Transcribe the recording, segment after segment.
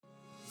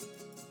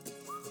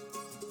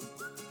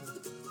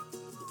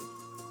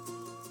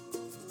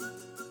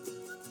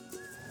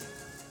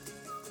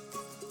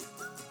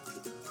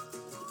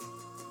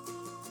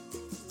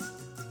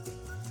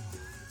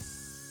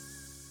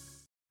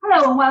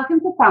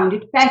welcome to Found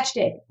It, Fetched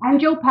It. I'm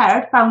Jo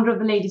Parrott, founder of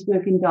the Ladies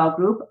Working Dog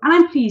Group, and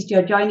I'm pleased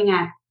you're joining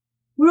us.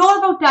 We're all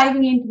about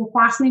diving into the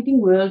fascinating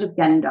world of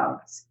gun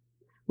dogs.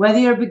 Whether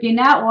you're a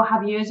beginner or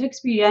have years of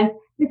experience,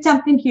 there's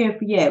something here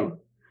for you.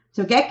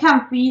 So get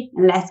comfy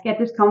and let's get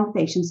this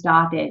conversation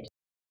started.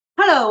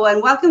 Hello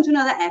and welcome to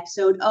another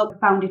episode of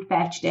Found It,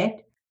 Fetched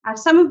It.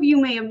 As some of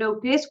you may have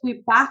noticed,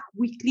 we're back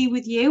weekly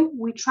with you.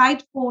 We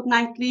tried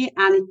fortnightly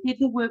and it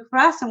didn't work for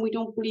us, and we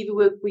don't believe it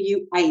worked for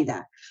you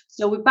either.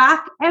 So we're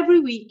back every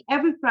week,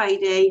 every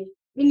Friday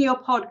in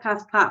your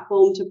podcast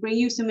platform to bring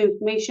you some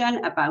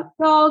information about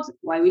dogs,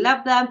 why we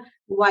love them,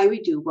 why we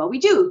do what we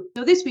do.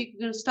 So this week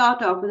we're going to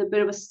start off with a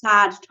bit of a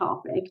sad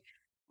topic.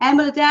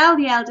 Emma Liddell,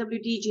 the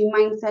LWDG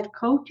Mindset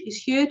Coach, is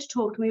here to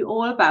talk to me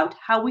all about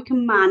how we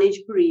can manage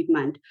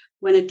bereavement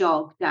when a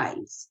dog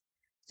dies.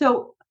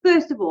 So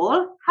first of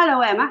all,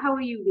 hello Emma, how are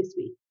you this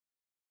week?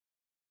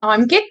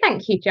 I'm good,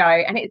 thank you, Jo.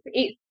 And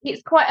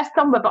it's quite a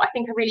somber, but I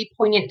think a really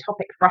poignant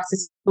topic for us to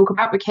talk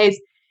about, because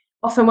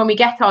often when we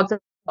get our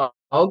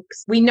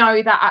dogs, we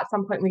know that at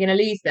some point we're going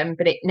to lose them,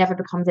 but it never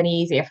becomes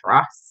any easier for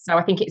us. So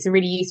I think it's a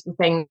really useful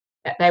thing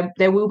that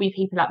there will be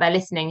people out there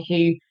listening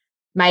who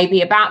may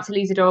be about to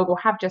lose a dog or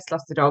have just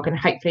lost a dog, and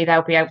hopefully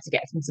they'll be able to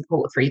get some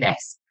support through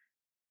this.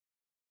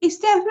 It's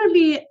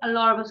definitely a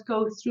lot of us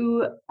go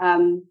through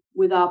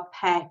with our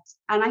pets,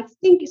 and I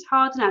think it's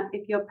hard enough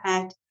if your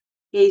pet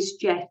is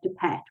just a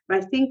pet.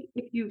 But I think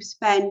if you've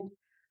spent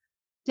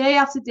day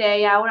after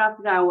day, hour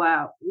after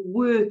hour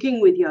working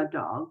with your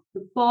dog,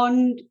 the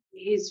bond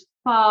is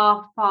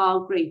far, far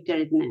greater,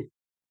 isn't it?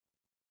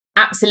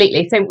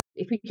 Absolutely. So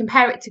if we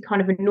compare it to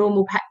kind of a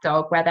normal pet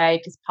dog where they're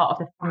just part of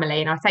the family,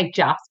 and I say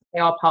just, they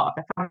are part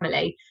of the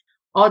family,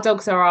 our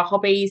dogs are our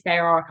hobbies, they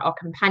are our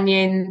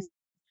companions.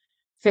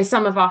 For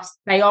some of us,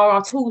 they are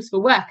our tools for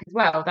work as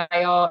well.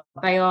 They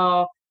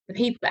are the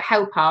people that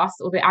help us,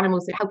 or the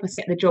animals that help us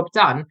get the job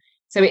done.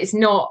 So it's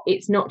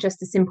not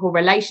just a simple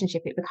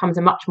relationship. It becomes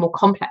a much more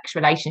complex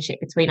relationship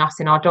between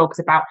us and our dogs,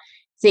 about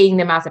seeing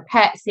them as a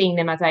pet, seeing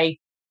them as a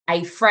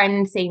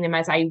friend, seeing them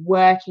as a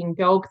working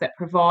dog that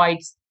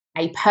provides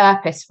a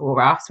purpose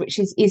for us, which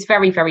is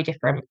very, very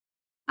different.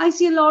 I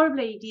see a lot of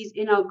ladies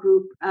in our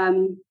group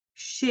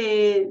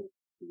share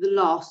the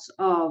loss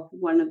of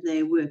one of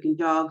their working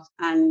dogs,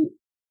 and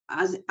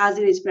as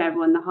it is for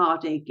everyone, the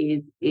heartache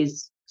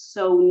is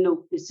so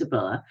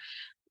noticeable.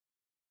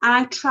 And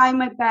I try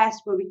my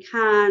best where we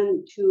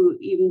can to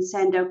even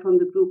send out from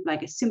the group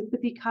like a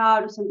sympathy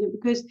card or something,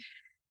 because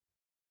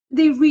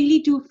they really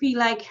do feel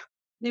like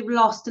they've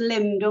lost a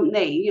limb, don't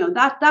they? You know,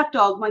 that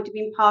dog might have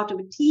been part of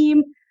a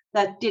team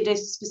that did a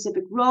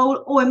specific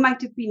role, or it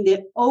might have been their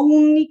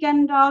only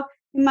gun dog.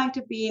 It might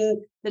have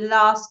been the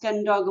last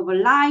gun dog of a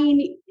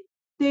line.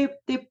 Their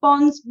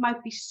bonds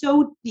might be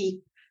so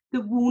deep. The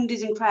wound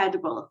is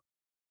incredible.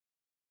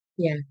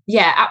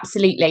 Yeah,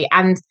 absolutely.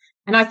 And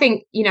I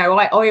think, you know,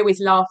 I always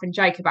laugh and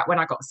joke about when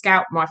I got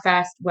Scout, my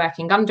first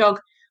working gun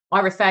dog. I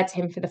referred to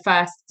him for the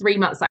first 3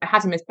 months that I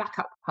had him as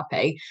backup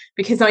puppy,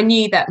 because I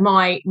knew that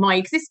my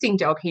existing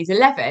dog, who's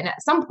 11,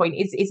 at some point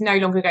is no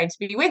longer going to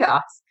be with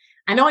us.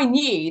 And I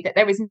knew that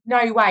there was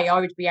no way I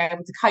would be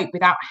able to cope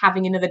without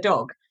having another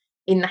dog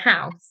in the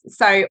house.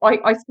 So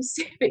I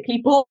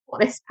specifically bought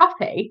this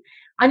puppy.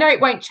 I know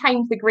it won't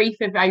change the grief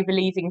of over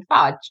losing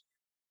Fudge,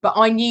 but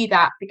I knew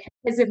that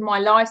because of my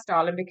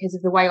lifestyle and because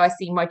of the way I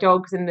see my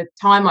dogs and the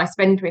time I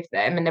spend with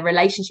them and the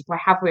relationship I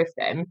have with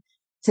them,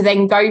 to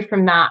then go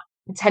from that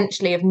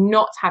potentially of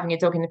not having a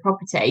dog in the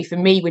property, for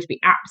me, would be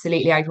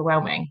absolutely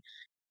overwhelming.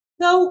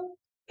 So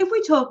if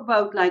we talk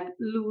about like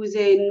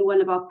losing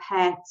one of our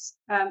pets,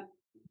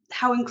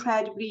 how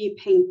incredibly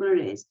painful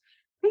it is,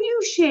 can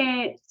you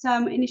share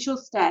some initial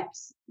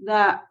steps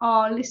that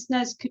our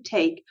listeners could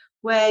take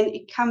when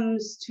it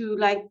comes to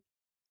like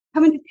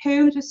coming to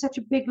terms with such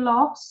a big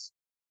loss?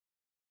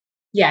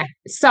 Yeah.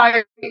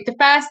 So the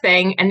first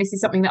thing, and this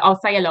is something that I'll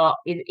say a lot,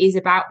 is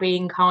about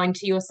being kind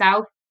to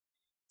yourself.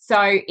 So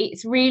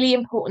it's really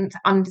important to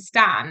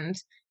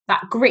understand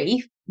that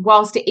grief,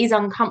 whilst it is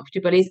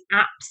uncomfortable, is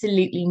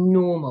absolutely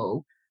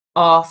normal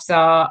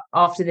after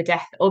the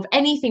death of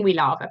anything we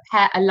love, a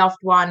pet, a loved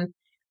one.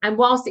 And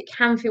whilst it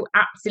can feel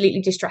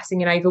absolutely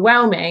distressing and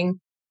overwhelming,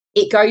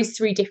 it goes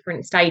through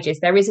different stages.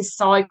 There is a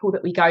cycle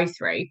that we go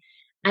through,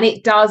 and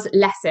it does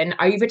lessen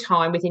over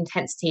time with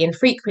intensity and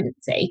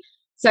frequency.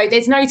 So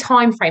there's no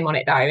time frame on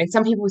it though. And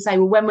some people will say,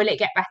 well, when will it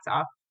get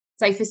better?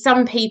 So for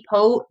some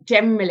people,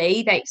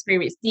 generally, they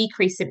experience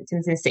decreased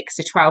symptoms in 6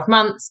 to 12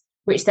 months,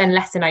 which then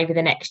lessen over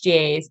the next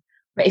years.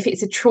 But if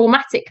it's a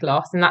traumatic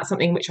loss, and that's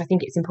something which I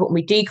think it's important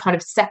we do kind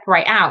of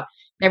separate out,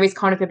 there is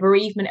kind of the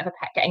bereavement of a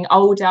pet getting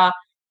older,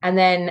 and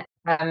then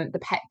the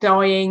pet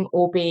dying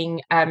or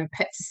being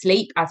put to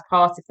sleep as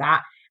part of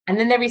that. And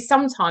then there is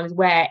sometimes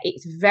where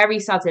it's very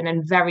sudden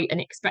and very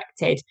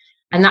unexpected,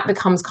 and that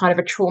becomes kind of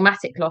a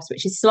traumatic loss,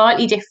 which is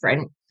slightly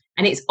different.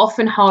 And it's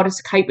often harder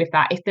to cope with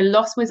that. If the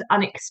loss was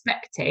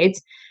unexpected,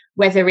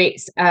 whether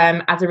it's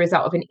as a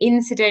result of an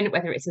incident,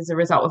 whether it's as a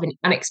result of an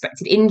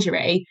unexpected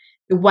injury,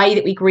 the way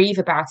that we grieve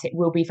about it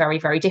will be very,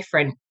 very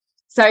different.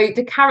 So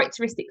the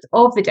characteristics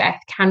of the death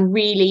can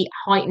really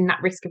heighten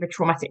that risk of a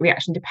traumatic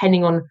reaction,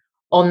 depending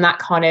on that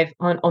kind of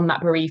on that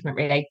bereavement,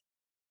 really.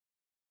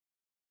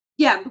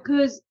 Yeah,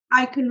 because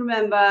I can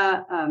remember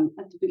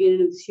at the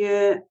beginning of this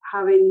year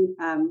having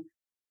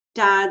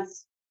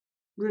Dad's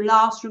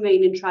last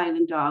remaining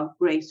trialing dog,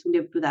 Grace, who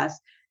lived with us.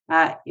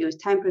 It was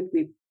time for her to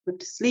be put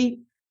to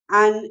sleep,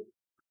 and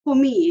for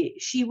me,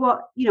 she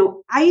was,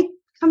 I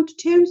come to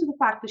terms with the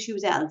fact that she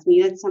was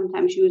elderly, that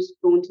sometimes she was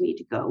going to need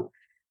to go,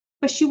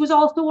 but she was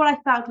also what I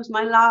felt was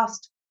my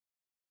last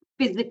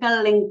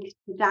physical link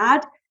to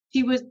Dad.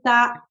 She was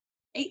that.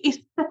 It's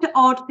such an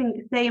odd thing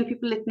to say, and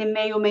people listening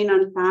may or may not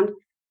understand.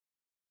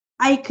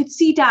 I could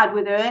see Dad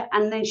with her,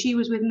 and then she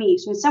was with me.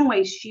 So in some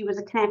ways, she was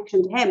a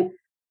connection to him.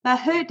 But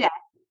her death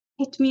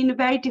hit me in a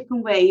very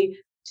different way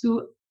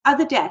to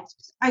other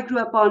deaths. I grew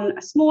up on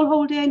a small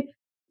holding.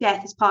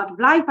 Death is part of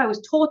life. I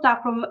was taught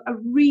that from a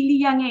really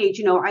young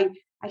age.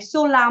 I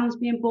saw lambs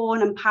being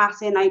born and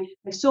passing.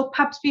 I saw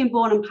pups being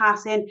born and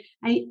passing.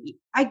 And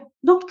I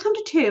not come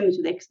to terms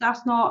with it, because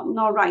that's not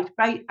right.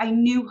 But I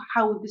knew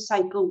how the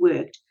cycle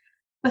worked.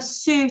 But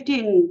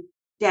certain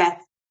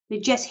deaths, they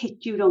just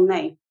hit you, don't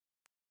they?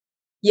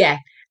 Yeah.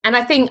 And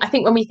I think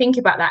when we think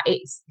about that,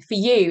 it's for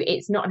you,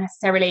 it's not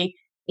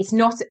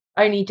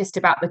only just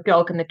about the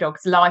dog and the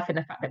dog's life and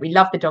the fact that we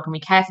love the dog and we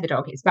care for the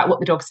dog. It's about what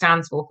the dog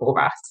stands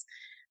for us.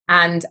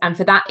 And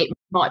for that, it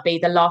might be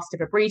the last of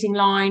a breeding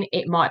line.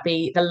 It might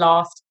be the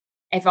last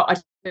ever, I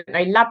don't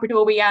know,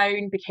 Labrador we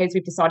own, because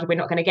we've decided we're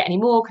not going to get any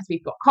more because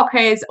we've got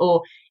cockers.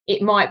 Or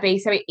it might be,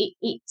 so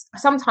it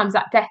sometimes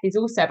that death is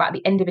also about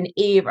the end of an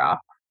era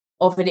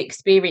of an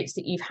experience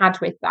that you've had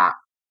with that.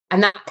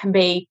 And that can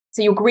be,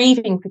 so you're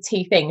grieving for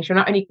two things. You're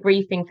not only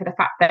grieving for the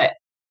fact that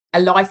a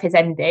life has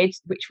ended,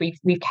 which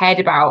we've cared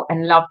about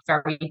and loved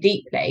very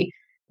deeply,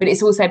 but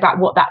it's also about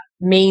what that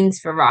means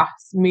for us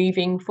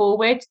moving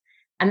forward.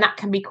 And that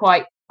can be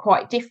quite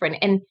different.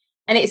 And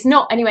it's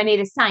not anywhere near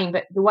the same,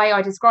 but the way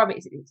I describe it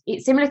is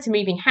it's similar to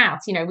moving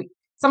house.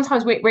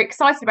 Sometimes we're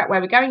excited about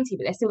where we're going to,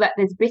 but there's still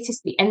there's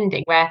bittersweet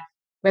ending where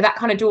that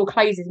kind of door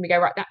closes and we go,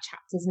 right, that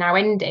chapter's now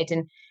ended.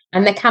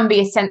 And there can be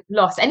a sense of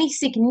loss. Any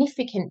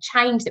significant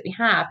change that we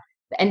have,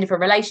 the end of a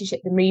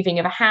relationship, the moving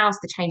of a house,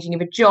 the changing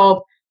of a job,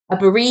 a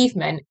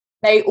bereavement,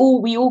 we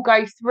all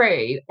go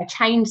through a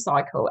change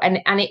cycle.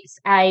 And it's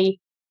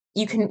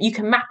you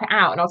can map it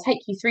out, and I'll take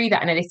you through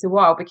that in a little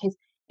while, because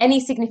any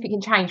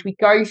significant change, we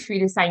go through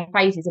the same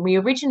phases. And we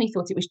originally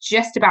thought it was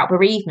just about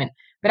bereavement,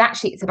 but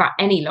actually it's about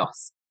any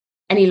loss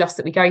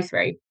that we go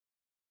through.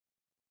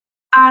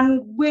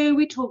 And were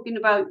we talking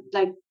about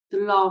like the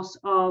loss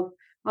of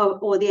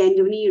or the end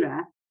of an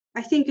era?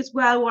 I think as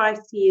well, what I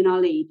see in our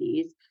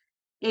ladies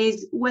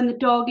is when the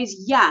dog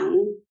is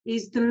young,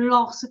 is the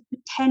loss of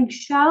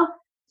potential.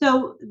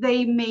 So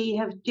they may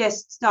have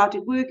just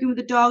started working with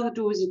the dog. The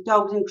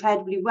dog was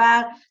incredibly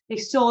well. They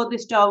saw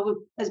this dog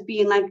as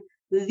being like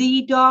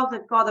the dog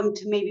that got them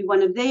to maybe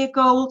one of their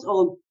goals,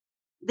 or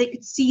they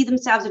could see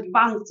themselves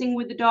advancing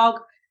with the dog.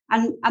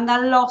 And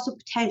that loss of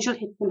potential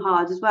hits them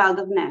hard as well,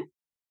 doesn't it?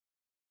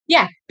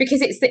 Yeah,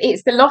 because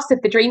it's the loss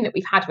of the dream that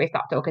we've had with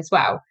that dog as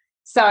well.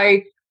 So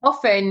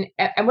often,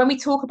 and when we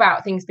talk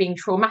about things being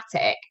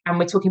traumatic, and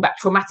we're talking about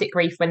traumatic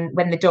grief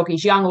when the dog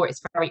is young, or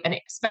it's very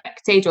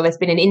unexpected, or there's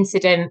been an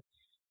incident,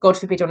 God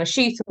forbid, on a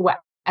shoot or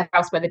whatever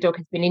else, where the dog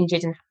has been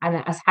injured and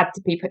has had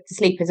to be put to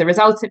sleep as a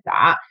result of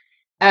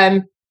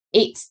that.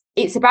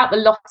 It's about the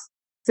loss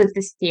of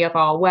the city of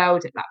our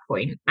world at that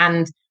point.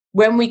 And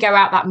when we go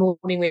out that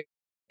morning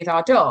with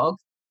our dog,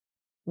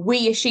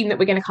 we assume that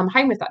we're going to come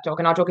home with that dog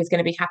and our dog is going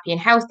to be happy and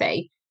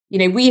healthy.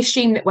 We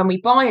assume that when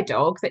we buy a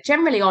dog, that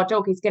generally our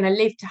dog is going to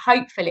live to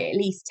hopefully at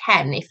least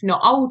 10, if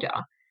not older.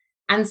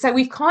 And so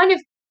we've kind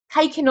of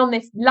taken on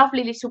this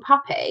lovely little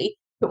puppy,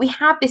 but we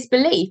have this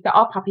belief that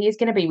our puppy is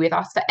going to be with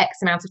us for X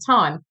amount of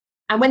time.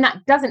 And when that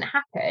doesn't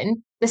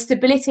happen, the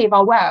stability of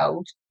our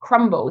world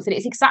crumbles. And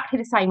it's exactly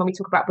the same when we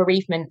talk about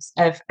bereavements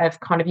of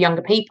kind of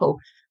younger people.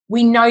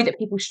 We know that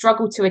people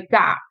struggle to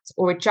adapt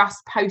or adjust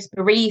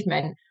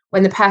post-bereavement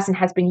when the person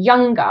has been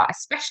younger,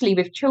 especially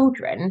with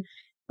children,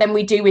 than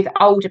we do with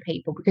older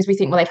people, because we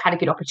think, well, they've had a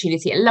good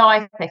opportunity at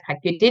life, they've had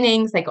good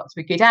innings, they got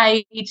to a good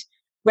age.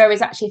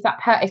 Whereas actually,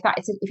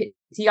 if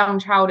it's a young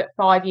child at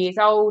 5 years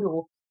old,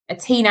 or a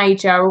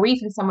teenager, or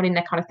even someone in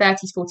their kind of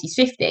 30s, 40s,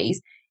 50s,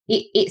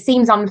 it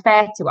seems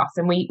unfair to us,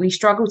 and we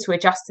struggle to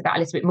adjust to that a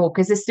little bit more,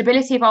 because the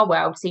stability of our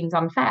world seems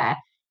unfair,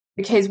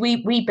 because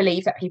we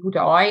believe that people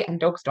die and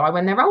dogs die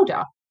when they're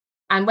older.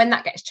 And when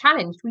that gets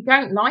challenged, we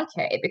don't like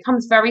it. It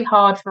becomes very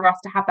hard for us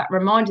to have that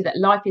reminder that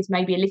life is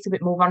maybe a little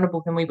bit more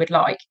vulnerable than we would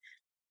like.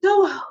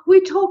 So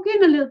we're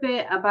talking a little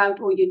bit about,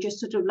 or you're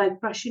just sort of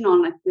like brushing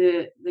on like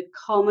the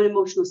common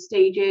emotional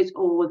stages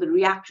or the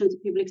reactions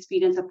that people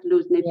experience after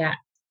losing their pet.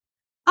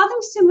 Are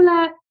they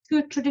similar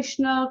to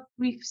traditional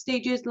grief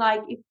stages,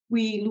 like if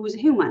we lose a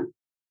human?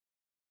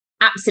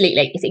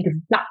 Absolutely, it's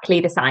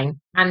exactly the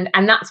same. And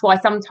that's why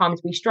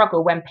sometimes we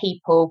struggle when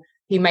people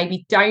who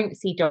maybe don't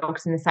see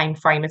dogs in the same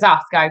frame as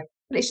us go,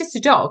 well, it's just a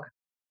dog.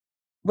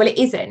 Well, it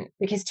isn't,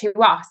 because to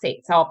us,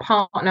 it's our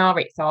partner,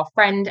 it's our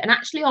friend, and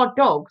actually our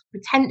dogs,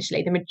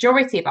 potentially the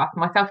majority of us,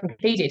 myself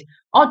included,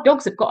 our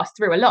dogs have got us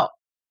through a lot.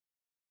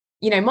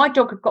 My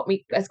dog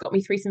has got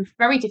me through some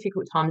very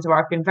difficult times where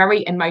I've been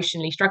very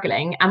emotionally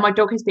struggling, and my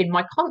dog has been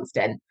my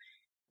constant.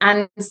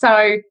 And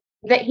so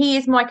that he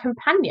is my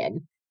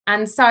companion.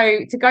 And so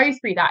to go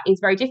through that is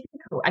very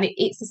difficult. And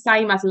it's the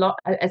same as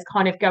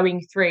kind of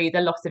going through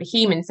the loss of a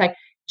human. So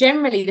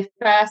generally the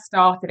first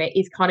start of it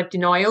is kind of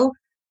denial,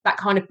 that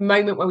kind of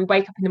moment where we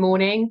wake up in the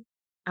morning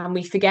and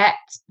we forget,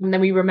 and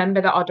then we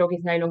remember that our dog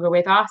is no longer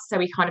with us. So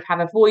we kind of have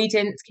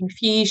avoidance,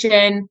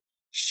 confusion,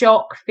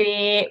 shock,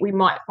 fear. We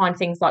might find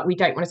things like we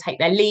don't want to take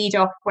their lead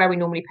off where we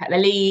normally put the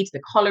lead. The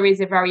collar is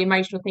a very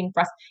emotional thing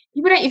for us.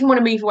 People don't even want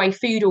to move away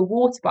food or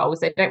water bowls.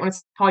 They don't want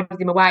to hide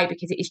them away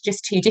because it is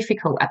just too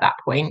difficult at that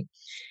point.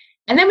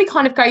 And then we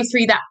kind of go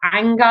through that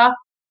anger.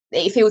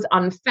 It feels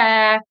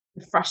unfair,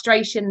 the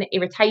frustration, the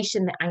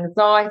irritation, the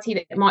anxiety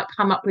that might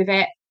come up with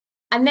it.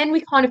 And then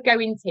we kind of go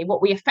into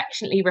what we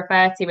affectionately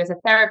refer to as a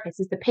therapist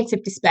as the pit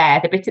of despair,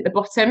 the bit at the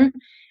bottom.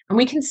 And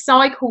we can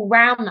cycle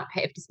round that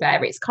pit of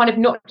despair. It's kind of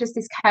not just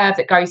this curve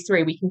that goes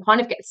through. We can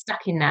kind of get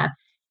stuck in there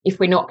if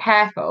we're not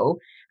careful.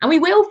 And we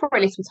will for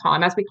a little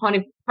time as we kind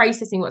of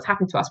processing what's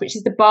happened to us, which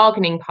is the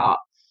bargaining part.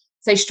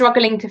 So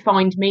struggling to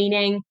find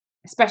meaning,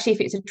 especially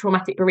if it's a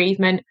traumatic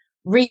bereavement,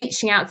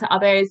 reaching out to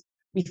others.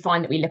 We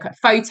find that we look at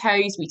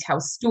photos, we tell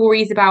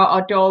stories about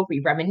our dog, we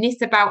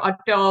reminisce about our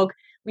dog.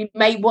 We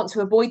may want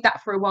to avoid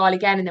that for a while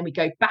again, and then we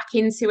go back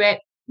into it.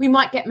 We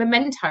might get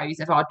mementos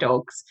of our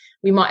dogs.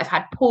 We might have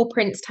had paw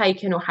prints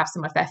taken or have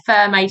some of their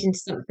fur made into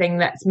something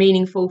that's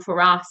meaningful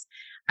for us.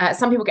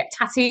 Some people get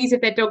tattoos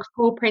of their dog's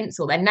paw prints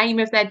or their name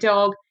of their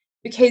dog,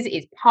 because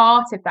it's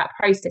part of that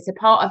process, a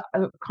part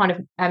of kind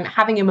of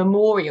having a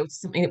memorial to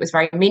something that was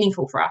very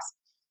meaningful for us.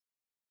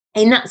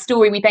 In that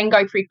story, we then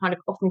go through kind of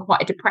often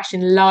quite a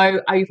depression, low,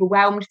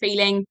 overwhelmed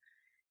feeling,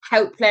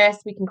 helpless.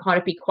 We can kind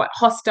of be quite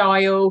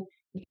hostile.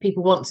 If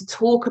people want to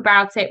talk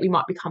about it, we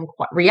might become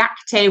quite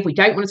reactive. We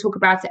don't want to talk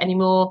about it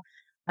anymore.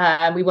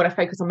 We want to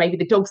focus on maybe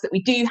the dogs that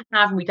we do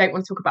have, and we don't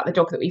want to talk about the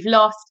dog that we've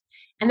lost.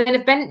 And then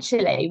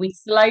eventually we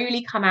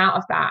slowly come out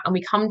of that and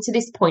we come to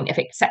this point of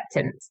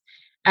acceptance,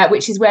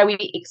 which is where we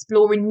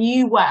explore a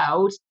new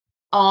world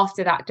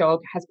after that dog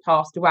has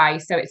passed away.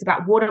 So it's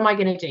about, what am I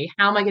going to do?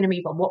 How am I going to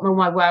move on? What will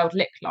my world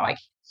look like?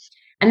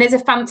 And there's a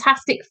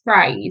fantastic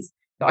phrase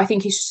that I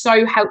think is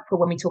so helpful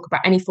when we talk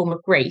about any form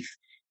of grief.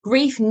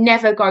 Grief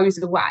never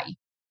goes away,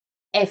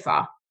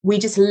 ever. We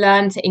just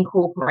learn to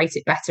incorporate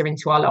it better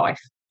into our life.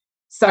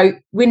 So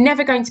we're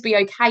never going to be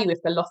okay with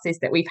the losses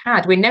that we've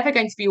had. We're never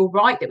going to be all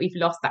right that we've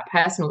lost that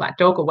person or that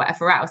dog or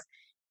whatever else.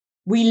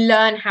 We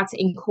learn how to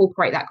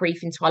incorporate that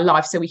grief into our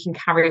life so we can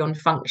carry on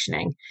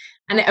functioning.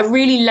 And a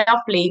really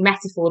lovely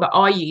metaphor that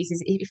I use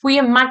is, if we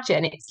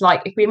imagine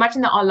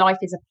that our life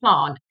is a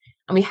plant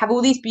and we have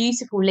all these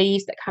beautiful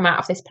leaves that come out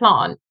of this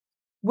plant,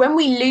 when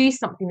we lose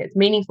something that's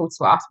meaningful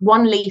to us,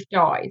 one leaf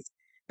dies,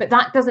 but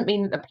that doesn't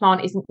mean that the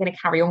plant isn't going to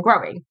carry on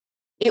growing.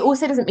 It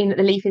also doesn't mean that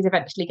the leaf is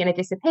eventually going to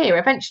disappear.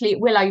 Eventually it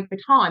will over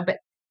time, but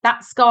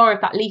that scar of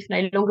that leaf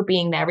no longer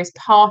being there is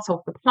part of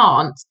the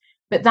plant.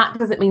 But that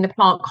doesn't mean the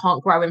plant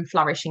can't grow and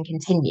flourish and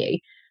continue.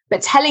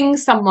 But telling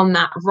someone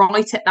that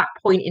right at that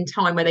point in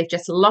time where they've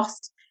just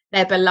lost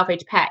their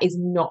beloved pet is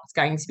not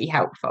going to be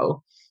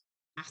helpful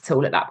at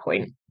all at that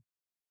point.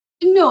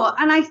 No,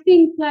 and I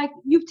think, like,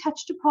 you've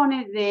touched upon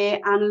it there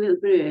and a little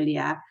bit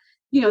earlier,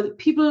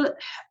 people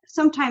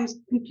sometimes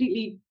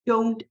completely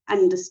don't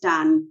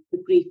understand the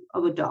grief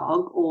of a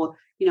dog, or,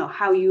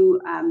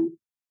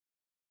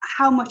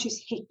 how much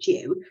it's hit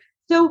you.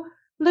 So,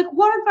 like,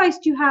 what advice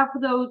do you have for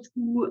those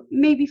who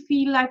maybe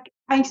feel like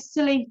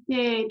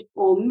isolated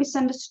or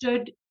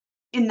misunderstood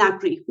in that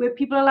grief, where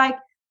people are like,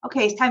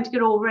 okay, it's time to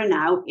get over it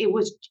now. It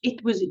was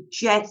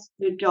just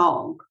a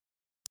dog.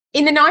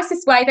 In the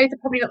nicest way, those are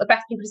probably not the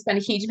best people to spend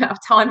a huge amount of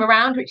time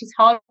around, which is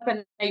hard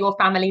when they're your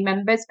family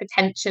members,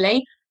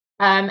 potentially.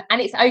 And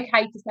it's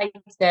okay to say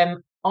to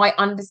them, I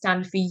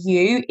understand for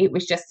you, it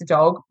was just a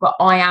dog, but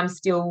I am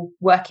still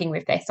working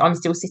with this. I'm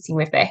still sitting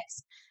with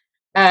this.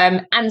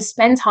 And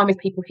spend time with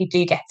people who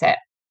do get it.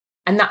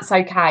 And that's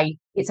okay.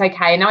 It's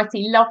okay. And I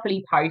see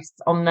lovely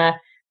posts on the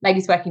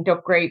Ladies Working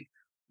Dog group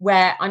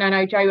where, and I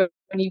know, Jo,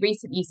 when you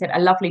recently sent a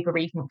lovely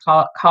bereavement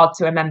card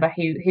to a member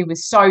who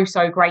was so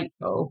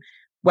grateful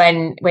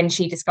when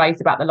she disclosed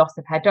about the loss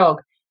of her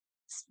dog.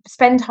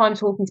 Spend time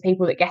talking to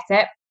people that get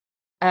it,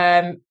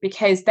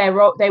 because there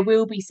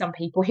will be some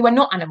people who are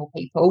not animal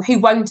people who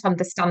won't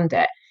understand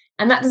it.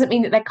 And that doesn't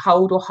mean that they're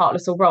cold or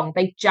heartless or wrong.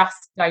 They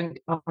just don't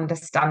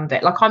understand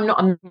it. Like, I'm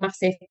not a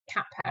massive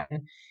cat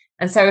person.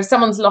 And so if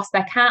someone's lost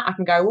their cat, I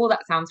can go, oh,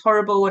 that sounds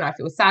horrible and I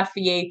feel sad for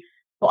you.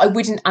 But I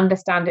wouldn't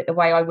understand it the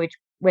way I would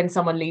when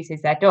someone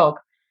loses their dog.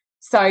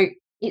 So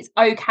it's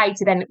okay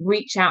to then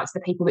reach out to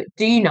the people that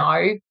do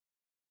know,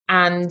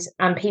 and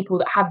people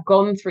that have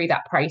gone through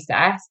that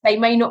process. They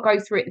may not go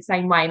through it the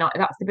same way. And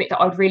that's the bit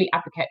that I'd really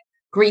advocate.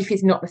 Grief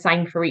is not the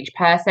same for each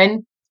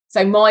person.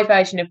 So my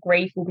version of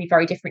grief will be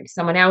very different to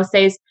someone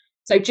else's.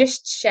 So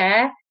just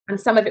share and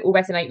some of it will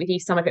resonate with you,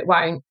 some of it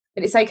won't.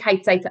 But it's okay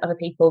to say to other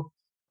people,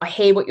 I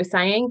hear what you're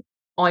saying,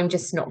 I'm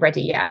just not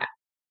ready yet.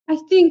 I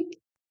think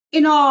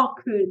in our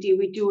community,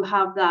 we do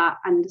have that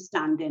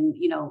understanding,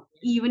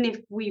 even if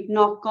we've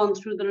not gone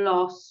through the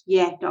loss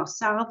yet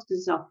ourselves, this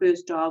is our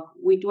first dog,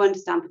 we do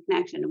understand the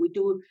connection, and we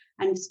do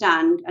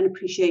understand and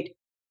appreciate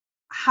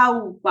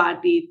how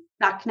badly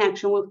that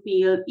connection will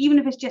feel, even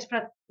if it's just for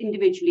us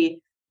individually,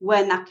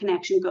 when that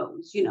connection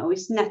goes.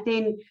 It's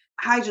nothing,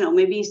 I don't know,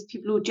 maybe it's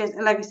people who just,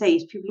 like I say,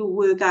 it's people who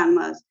work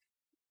animals.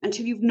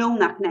 Until you've known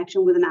that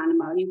connection with an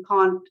animal, you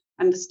can't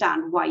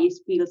understand why it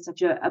feels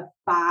such a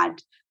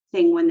bad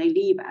thing when they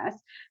leave us.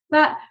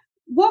 But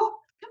what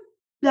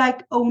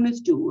can owners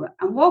do,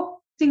 and what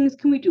things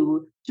can we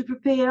do to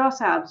prepare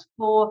ourselves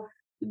for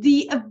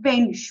the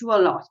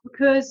eventual loss?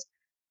 Because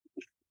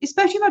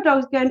especially if our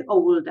dog's getting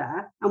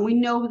older and we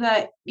know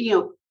that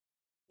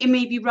it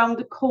may be round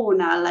the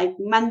corner, like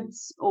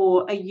months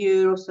or a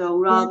year or so,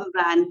 rather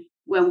than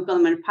when we've got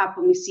them in a pup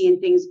and we're seeing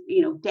things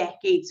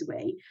decades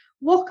away.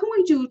 What can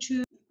we do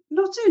to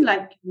not saying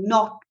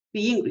not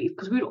be in grief,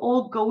 because we're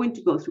all going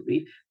to go through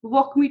grief, but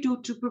what can we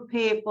do to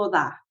prepare for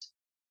that?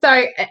 So,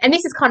 and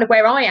this is kind of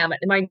where I am at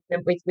the moment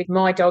with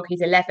my dog.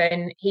 He's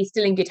 11. He's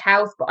still in good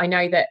health, but I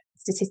know that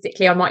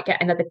statistically I might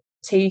get another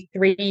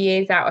 2-3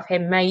 years out of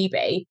him,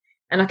 maybe.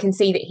 And I can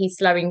see that he's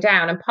slowing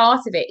down. And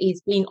part of it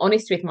is being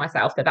honest with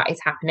myself that is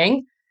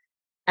happening,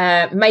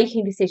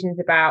 making decisions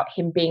about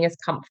him being as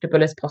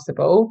comfortable as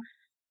possible,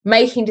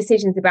 making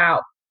decisions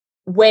about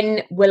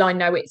when will I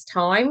know it's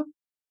time,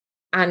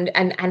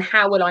 and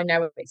how will I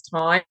know it's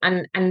time.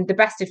 And the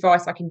best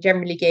advice I can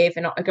generally give,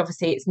 and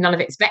obviously none of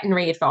it's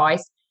veterinary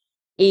advice,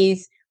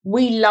 is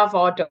we love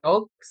our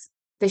dogs.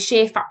 The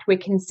sheer fact we're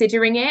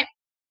considering it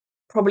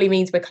probably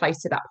means we're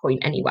close to that point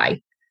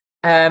anyway,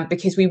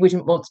 because we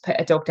wouldn't want to put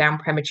a dog down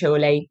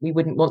prematurely. We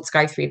wouldn't want to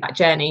go through that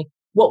journey.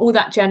 What will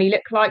that journey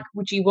look like?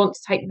 Would you want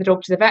to take the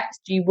dog to the vets?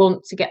 Do you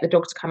want to get the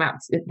dog to come out,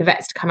 the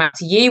vets to come out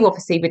to you?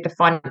 Obviously, with the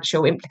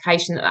financial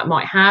implication that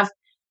might have.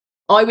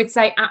 I would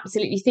say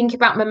absolutely think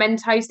about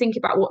mementos, think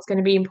about what's going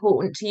to be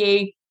important to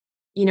you.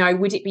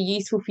 Would it be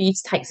useful for you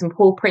to take some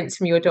paw prints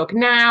from your dog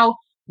now?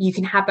 You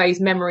can have those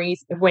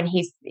memories of when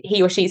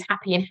he or she's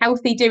happy and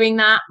healthy doing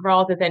that,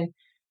 rather than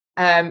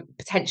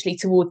potentially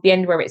towards the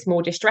end where it's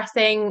more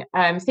distressing.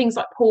 Things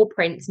like paw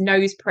prints,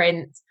 nose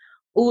prints,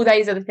 all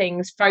those other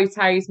things,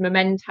 photos,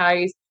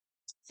 mementos.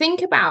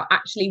 Think about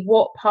actually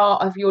what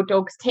part of your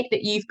dog's kit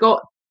that you've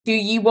got do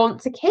you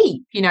want to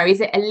keep?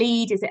 Is it a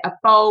lead? Is it a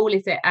bowl?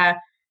 Is it a,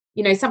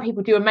 some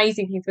people do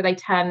amazing things where they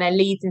turn their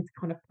leads into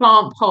kind of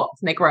plant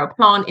pots and they grow a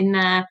plant in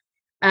there.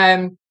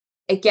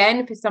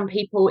 Again, for some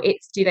people,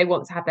 it's, do they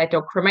want to have their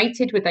dog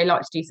cremated? Would they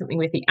like to do something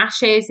with the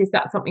ashes? Is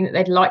that something that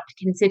they'd like to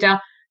consider?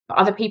 For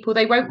other people,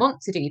 they won't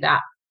want to do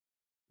that.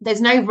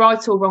 There's no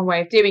right or wrong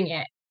way of doing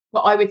it.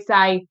 But I would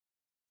say,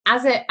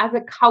 as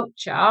a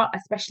culture,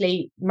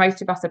 especially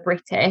most of us are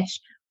British,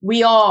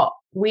 we are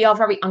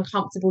very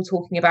uncomfortable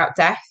talking about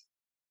death.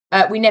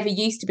 We never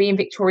used to be in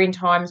Victorian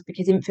times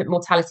because infant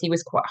mortality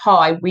was quite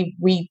high.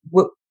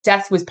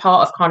 Death was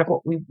part of kind of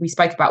what we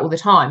spoke about all the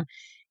time.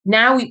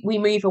 Now we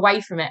move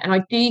away from it. And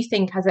I do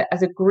think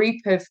as a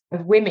group of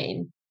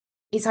women,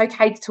 it's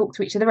okay to talk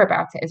to each other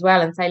about it as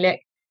well and say, look,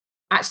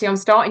 actually, I'm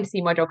starting to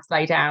see my dog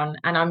slow down,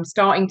 and I'm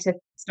starting to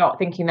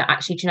thinking that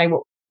actually, do you know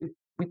what,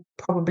 we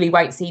probably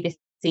won't see this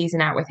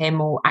season out with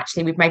him, or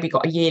actually we've maybe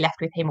got a year left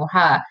with him or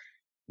her.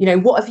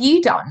 What have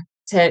you done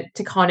to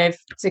kind of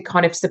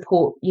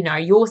support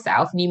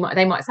yourself? And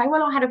they might say,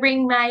 well, I had a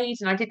ring made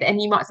and I did that,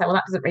 and you might say, well,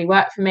 that doesn't really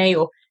work for me.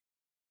 Or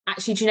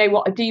actually, do you know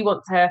what, I do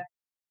want to,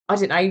 I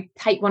don't know,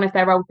 take one of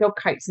their old dog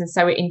coats and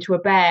sew it into a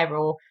bear,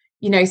 or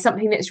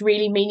something that's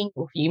really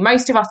meaningful for you.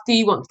 Most of us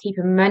do want to keep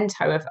a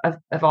memento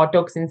of our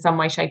dogs in some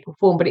way, shape or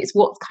form, but it's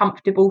what's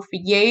comfortable for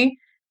you.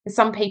 For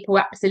some people,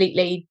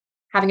 absolutely,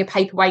 having a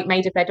paperweight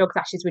made of their dog's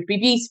ashes would be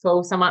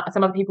beautiful. Some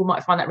other people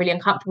might find that really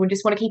uncomfortable and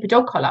just want to keep a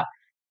dog collar,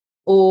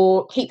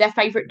 or keep their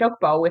favourite dog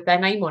bowl with their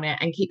name on it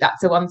and keep that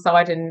to one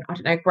side and, I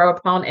don't know, grow a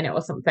plant in it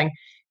or something.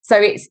 So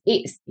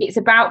it's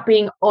about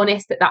being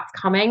honest that that's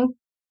coming.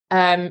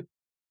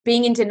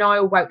 Being in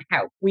denial won't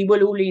help. We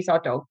will all lose our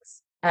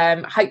dogs,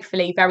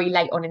 hopefully very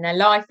late on in their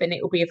life, and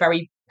it will be a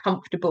very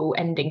comfortable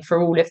ending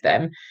for all of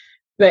them.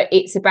 But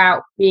it's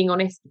about being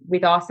honest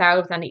with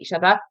ourselves and each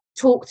other.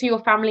 Talk to your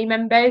family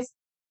members.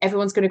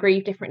 Everyone's going to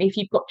grieve differently. If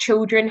you've got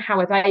children, how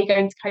are they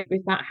going to cope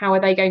with that? How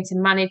are they going to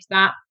manage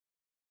that?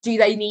 Do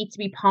they need to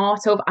be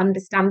part of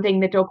understanding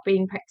the dog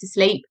being put to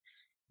sleep?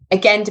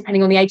 Again,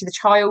 depending on the age of the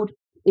child,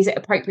 is it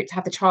appropriate to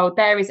have the child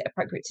there? Is it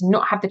appropriate to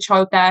not have the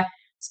child there?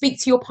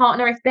 Speak to your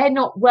partner. If they're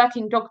not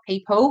working dog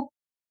people,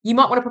 you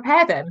might want to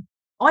prepare them.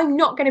 I'm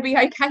not going to be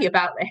okay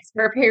about this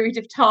for a period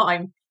of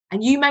time,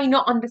 and you may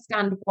not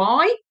understand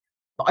why,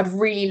 but I'd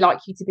really like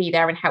you to be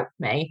there and help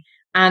me.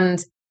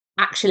 And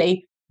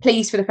actually,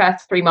 please, for the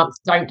first 3 months,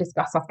 don't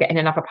discuss us getting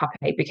another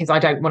puppy, because I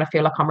don't want to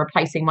feel like I'm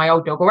replacing my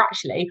old dog. Or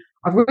actually,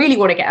 I really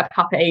want to get a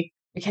puppy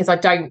because I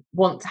don't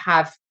want to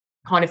have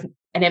kind of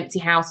an empty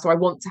house, or I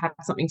want to have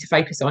something to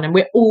focus on. And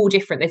we're all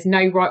different. There's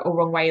no right or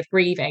wrong way of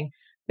grieving.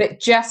 But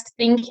just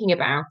thinking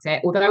about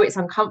it, although it's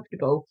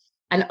uncomfortable,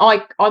 and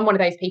I'm one of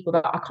those people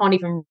that I can't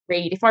even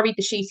read. If I read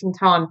the Shooting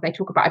Times, they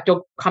talk about a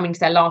dog coming to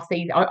their last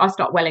season, I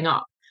start welling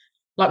up.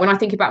 Like when I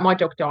think about my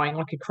dog dying,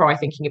 I could cry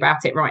thinking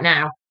about it right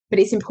now. But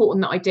it's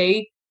important that I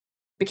do,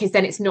 because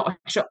then it's not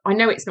a shock. I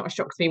know it's not a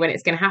shock to me when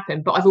it's going to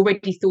happen, but I've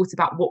already thought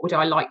about what would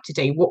I like to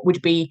do, what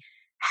would be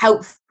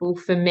helpful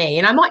for me,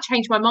 and I might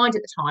change my mind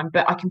at the time,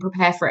 but I can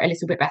prepare for it a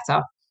little bit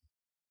better.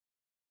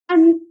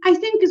 And I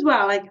think as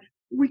well, like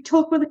we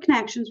talk about the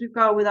connections we've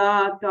got with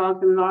our dogs,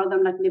 and a lot of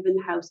them like live in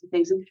the house and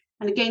things.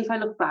 And again, if I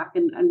look back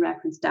and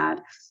reference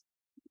Dad,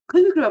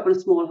 because we grew up on a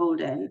small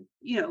holding,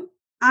 you know,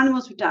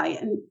 animals would die,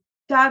 and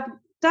Dad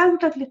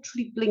would like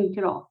literally blink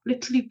it off.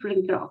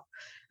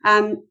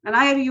 And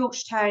I had a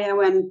Yorkshire Terrier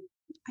when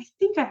I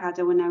think I had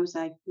her when I was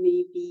like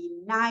maybe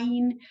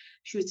 9.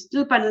 She was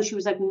still bundled. She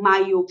was like my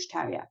Yorkshire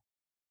Terrier,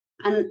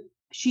 and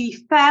she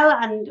fell.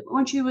 And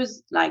when she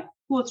was like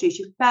 2 or 3,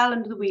 she fell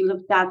under the wheel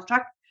of Dad's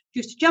truck. She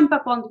used to jump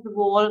up onto the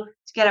wall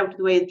to get out of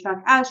the way of the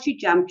truck. As she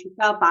jumped, she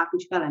fell back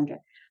and she fell under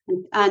it.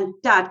 And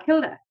Dad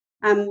killed her.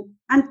 And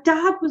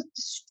Dad was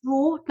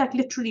distraught, like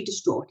literally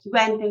distraught. He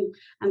went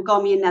and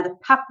got me another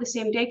pup the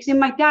same day, because in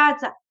my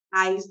dad's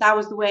eyes, that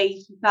was the way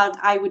he felt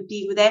I would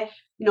deal with it,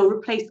 you know,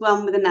 replace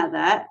one with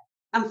another.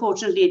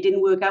 Unfortunately, it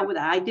didn't work out with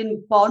that. I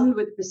didn't bond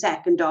with the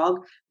second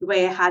dog the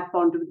way I had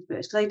bonded with the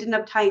first, because I didn't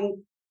have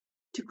time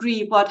to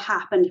grieve what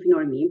happened, if you know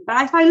what I mean.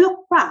 But if I look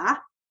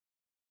back,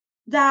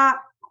 that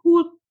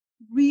whole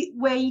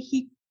way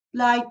he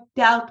like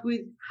dealt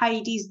with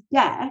Heidi's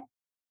death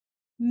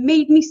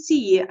made me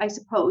see, I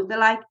suppose, that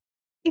like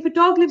if a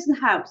dog lives in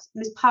the house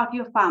and is part of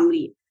your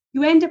family,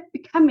 you end up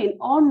becoming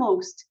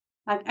almost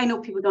like, I know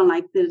people don't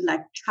like the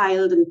like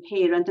child and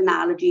parent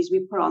analogies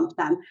we put onto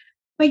them,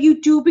 but you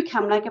do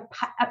become like a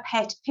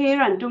pet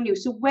parent, don't you?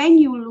 So when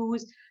you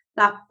lose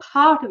that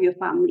part of your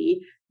family,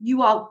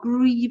 you are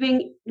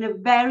grieving in a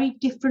very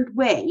different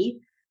way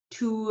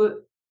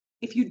to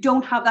if you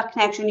don't have that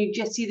connection, you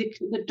just see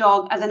the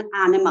dog as an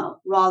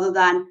animal rather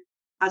than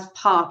as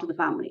part of the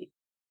family.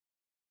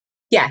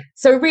 Yeah,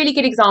 so a really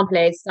good example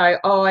is, so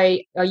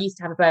I used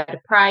to have a bird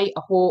of prey,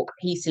 a hawk.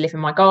 He used to live in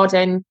my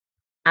garden,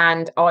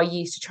 and I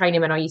used to train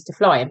him and I used to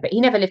fly him, but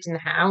he never lived in the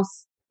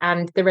house.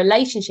 And the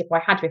relationship I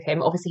had with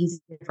him, obviously he's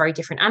a very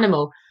different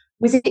animal,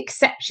 was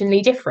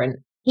exceptionally different.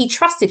 He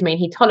trusted me and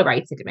he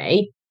tolerated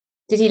me.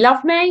 Did he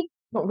love me?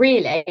 Not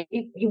really.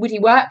 Would he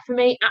work for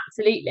me?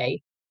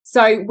 Absolutely.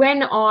 So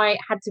when I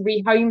had to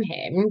rehome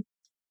him,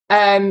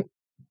 um,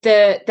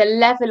 the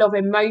level of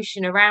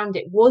emotion around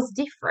it was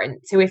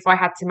different to if I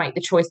had to make the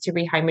choice to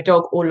rehome a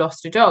dog or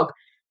lost a dog,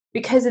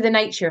 because of the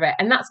nature of it.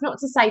 And that's not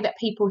to say that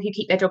people who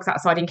keep their dogs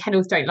outside in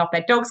kennels don't love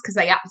their dogs, because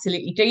they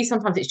absolutely do.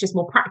 Sometimes it's just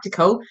more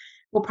practical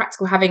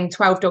having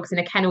 12 dogs in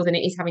a kennel than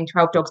it is having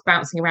 12 dogs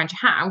bouncing around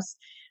your house.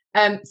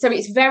 So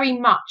it's very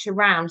much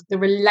around the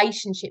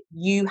relationship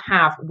you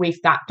have with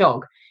that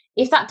dog.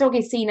 If that dog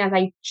is seen as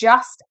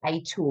just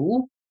a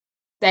tool,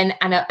 then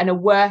and a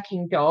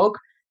working dog,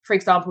 for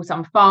example,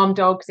 some farm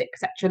dogs,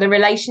 etc., the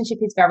relationship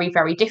is very,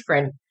 very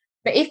different.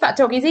 But if that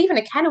dog is even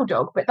a kennel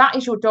dog, but that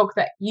is your dog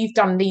that you've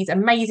done these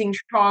amazing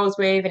trials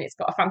with, and it's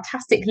got a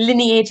fantastic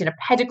lineage and a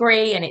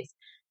pedigree, and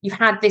you've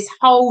had this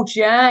whole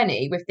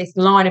journey with this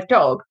line of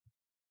dog,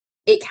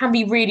 it can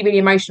be really, really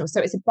emotional.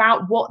 So it's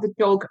about what the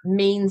dog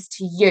means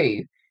to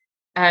you.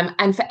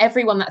 And for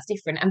everyone, that's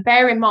different. And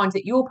bear in mind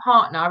that your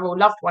partner or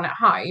loved one at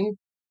home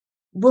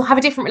will have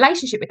a different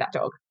relationship with that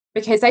dog,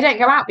 because they don't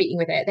go out beating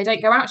with it. They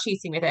don't go out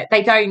shooting with it.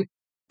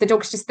 The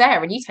dog's just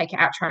there and you take it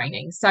out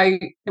training. So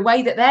the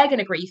way that they're going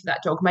to grieve for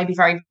that dog may be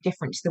very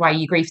different to the way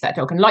you grieve for that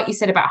dog. And like you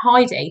said about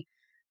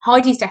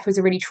Heidi's death was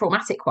a really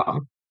traumatic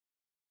one.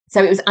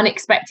 So it was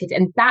unexpected,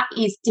 and that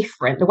is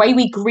different. The way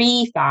we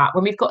grieve that,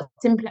 when we've got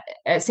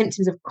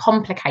symptoms of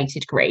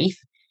complicated grief,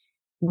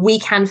 we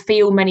can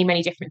feel many,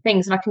 many different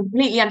things. And I can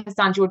completely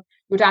understand your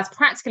dad's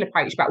practical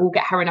approach about, we'll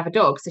get her another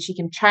dog so she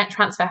can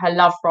transfer her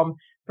love from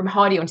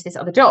Heidi onto this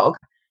other dog.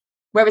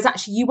 Whereas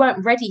actually you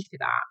weren't ready for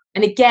that.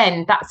 And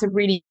again, that's a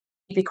really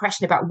big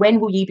question about when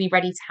will you be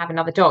ready to have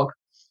another dog?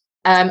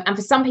 And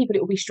for some people, it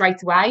will be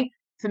straight away.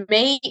 For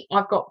me,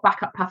 I've got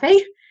backup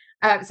puppy.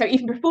 So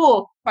even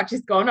before I've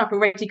just gone, I've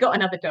already got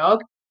another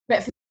dog.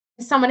 But for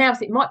someone else,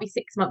 it might be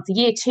 6 months, a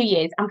year, 2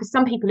 years. And for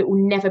some people, it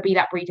will never be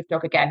that breed of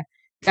dog again.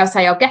 They'll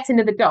say, I'll get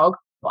another dog,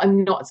 but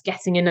I'm not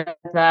getting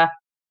another,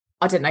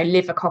 I don't know,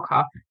 liver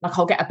cocker. Like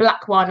I'll get a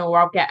black one, or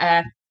I'll get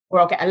a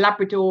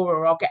Labrador,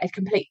 or I'll get a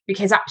complete,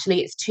 because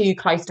actually it's too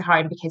close to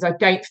home, because I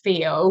don't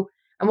feel,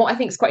 and what I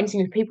think is quite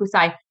interesting is people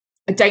say,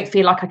 I don't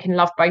feel like I can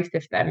love both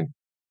of them.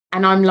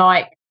 And I'm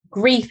like,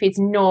 grief is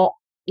not,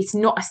 it's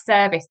not a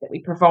service that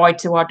we provide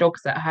to our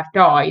dogs that have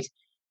died.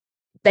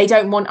 They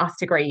don't want us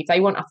to grieve.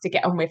 They want us to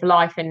get on with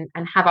life and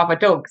have other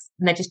dogs.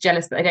 And they're just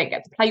jealous that they don't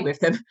get to play with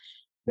them.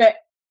 But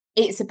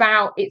it's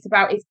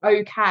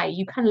okay.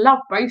 You can love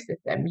both of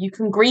them. You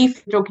can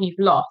grieve the dog you've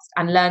lost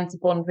and learn to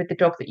bond with the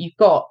dog that you've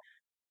got,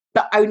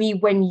 but only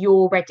when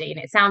you're ready. And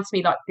it sounds to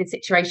me like the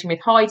situation with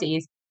Heidi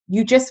is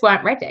you just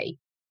weren't ready.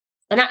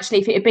 And actually,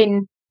 if it had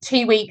been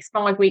 2 weeks,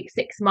 5 weeks,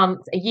 6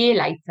 months, a year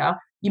later,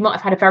 you might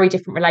have had a very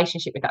different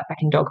relationship with that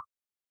second dog.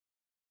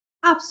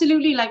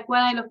 Absolutely. Like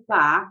when I look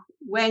back,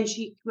 when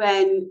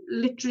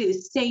literally the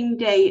same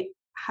day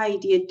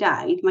Heidi had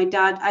died, my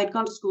dad, I'd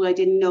gone to school, I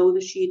didn't know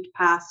that she had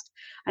passed.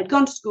 I'd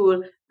gone to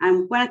school,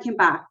 and when I came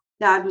back,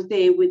 Dad was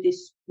there with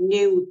this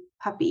new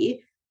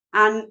puppy.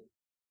 And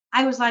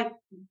I was like,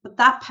 but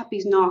that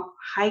puppy's not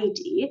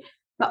Heidi.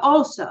 But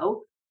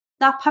also,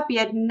 that puppy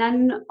had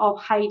none of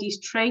Heidi's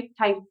traits.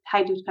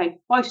 Heidi was quite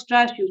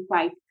boisterous. She was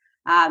quite,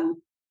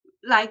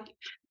 like,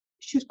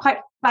 she was quite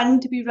fun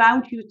to be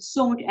around. She had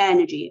so much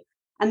energy.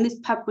 And this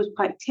pup was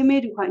quite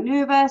timid and quite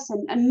nervous,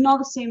 and not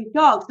the same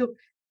dog. So,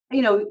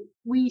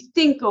 we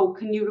think, oh,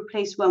 can you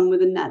replace one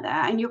with another?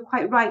 And you're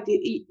quite right.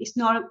 It's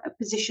not a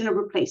position of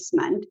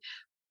replacement.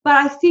 But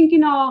I think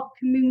in our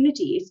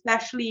community,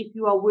 especially if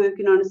you are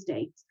working on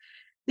estates,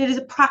 there is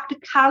a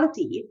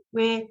practicality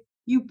where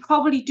you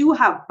probably do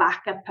have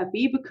backup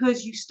puppy,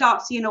 because you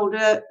start seeing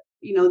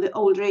the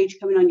older age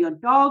coming on your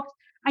dogs,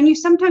 and you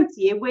sometimes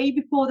see it way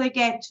before they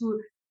get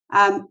to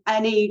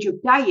an age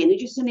of dying.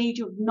 It's just an age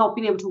of not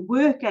being able to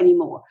work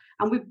anymore.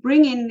 And we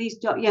bring in these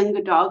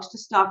younger dogs to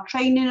start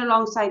training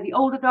alongside the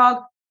older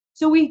dog.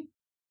 So we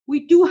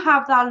do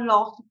have that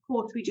loss, of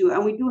course we do,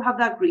 and we do have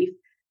that grief.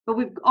 But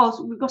we've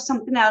got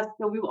something else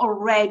that we've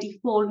already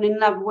fallen in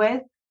love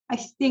with. I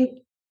think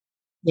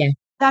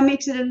that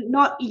makes it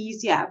not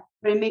easier,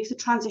 but it makes the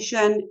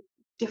transition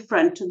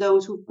different to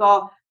those who've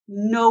got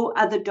no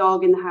other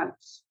dog in the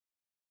house.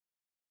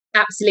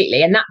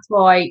 Absolutely. And that's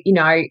why,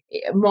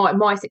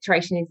 my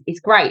situation is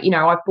great.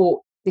 I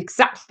bought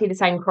exactly the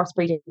same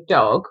crossbreed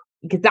dog,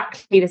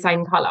 exactly the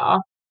same colour,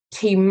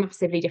 two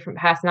massively different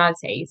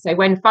personalities. So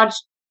when Fudge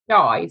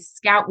dies,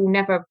 Scout will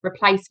never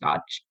replace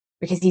Fudge,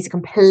 because he's a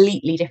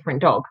completely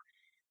different dog.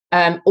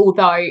 They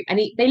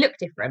look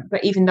different,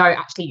 but even though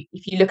actually,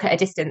 if you look at a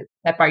distance,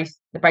 they're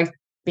both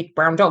big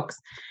brown dogs.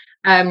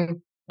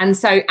 And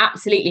so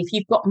absolutely, if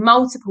you've got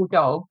multiple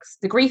dogs,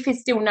 the grief is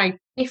still no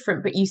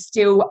different, but you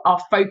still are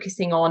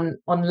focusing on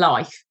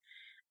life,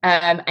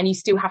 and you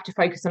still have to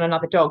focus on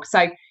another dog.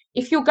 So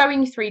if you're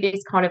going through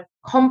this kind of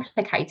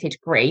complicated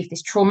grief,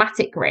 this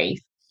traumatic grief,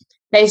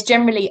 there's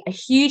generally a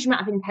huge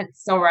amount of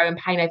intense sorrow and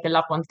pain over the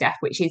loved one's death,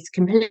 which is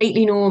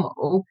completely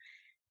normal.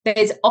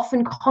 There's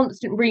often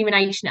constant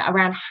rumination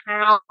around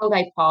how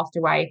they passed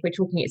away. If we're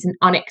talking it's an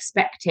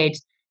unexpected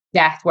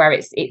death, where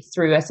it's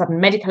through a sudden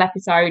medical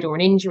episode or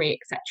an injury,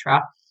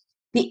 etc.,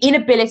 the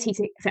inability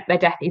to accept their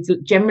death is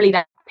generally,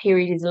 that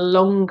period is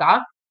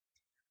longer,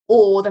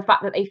 or the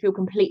fact that they feel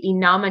completely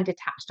numb and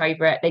detached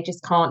over it, they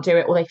just can't do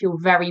it, or they feel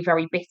very,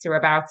 very bitter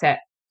about it.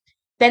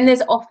 Then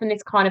there's often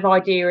this kind of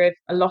idea of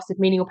a loss of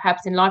meaning or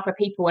purpose in life, where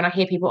people, when I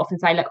hear people often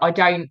say, look, I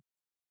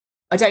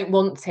don't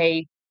want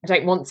to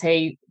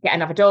get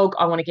another dog.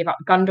 I want to give up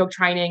Gundog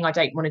training. I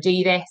don't want to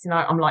do this. And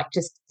I'm like,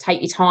 just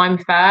take your time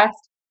first.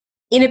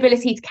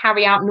 Inability to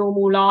carry out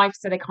normal life.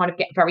 So they kind of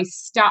get very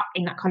stuck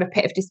in that kind of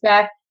pit of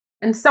despair.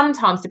 And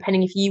sometimes,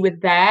 depending if you were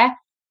there,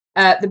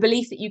 the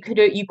belief that you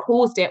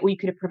caused it, or you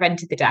could have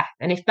prevented the death.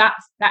 And if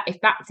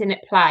that's in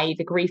at play,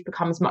 the grief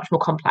becomes much more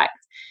complex.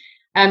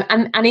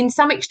 And in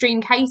some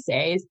extreme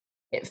cases,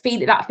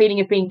 that feeling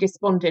of being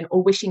despondent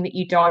or wishing that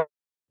you died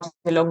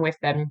along with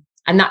them.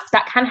 And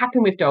that can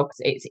happen with dogs.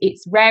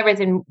 It's rarer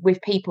than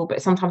with people,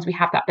 but sometimes we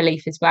have that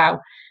belief as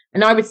well.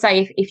 And I would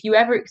say, if you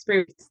ever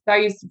experience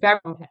those very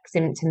complex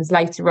symptoms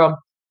later on,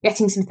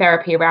 getting some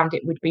therapy around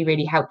it would be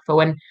really helpful.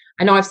 And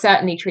I've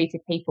certainly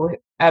treated people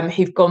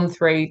who've gone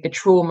through the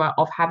trauma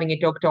of having a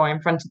dog die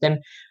in front of them,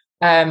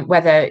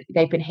 whether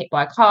they've been hit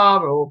by a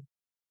car or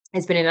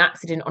there's been an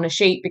accident on a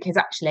sheep, because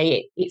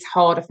actually it's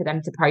harder for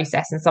them to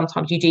process. And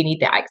sometimes you do need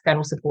that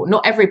external support.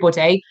 Not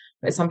everybody,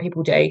 but some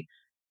people do.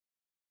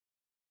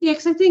 Yeah,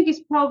 because I think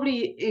it's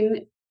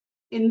probably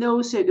in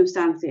those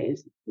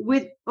circumstances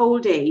with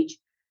old age,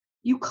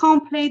 you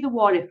can't play the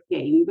what if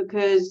game,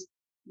 because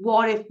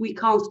what if we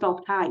can't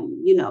stop time?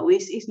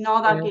 It's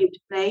not that game to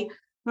play.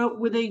 But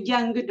with a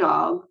younger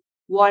dog,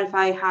 what if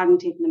I hadn't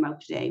taken them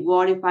out today?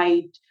 What if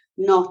I'd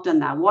not done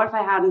that? What if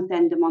I hadn't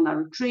sent them on that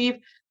retrieve?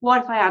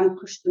 What if I hadn't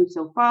pushed them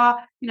so far?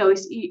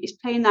 It's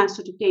playing that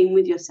sort of game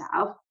with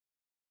yourself.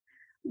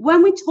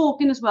 When we're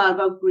talking as well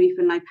about grief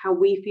and like how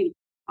we feel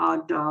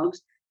our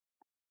dogs,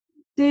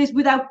 there's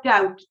without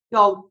doubt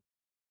dog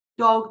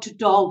to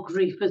dog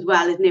grief as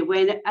well, isn't it?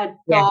 When a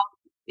dog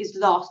is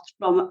lost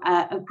from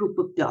a group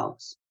of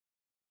dogs.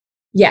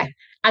 Yeah.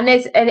 And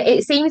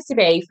it seems to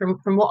be, from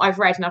what I've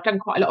read, and I've done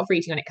quite a lot of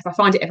reading on it, because I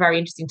find it a very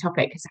interesting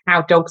topic, because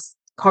how dogs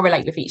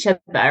correlate with each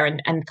other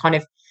and kind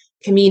of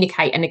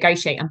communicate and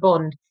negotiate and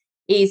bond,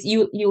 is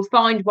you'll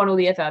find one or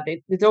the other.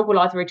 The dog will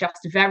either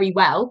adjust very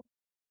well,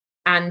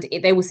 and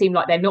they will seem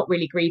like they're not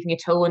really grieving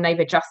at all and they've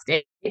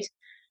adjusted,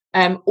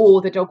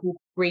 or the dog will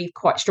grieve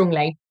quite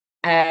strongly.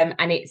 And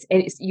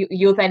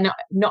you're then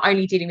not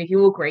only dealing with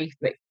your grief,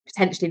 but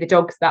potentially the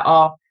dogs that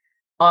are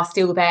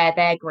still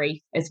their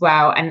grief as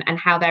well, and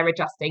how they're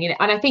adjusting.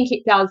 And I think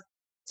it does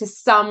to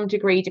some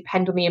degree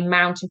depend on the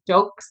amount of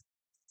dogs.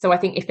 So I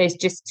think if there's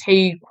just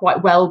two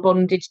quite well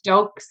bonded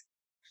dogs,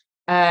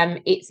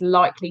 it's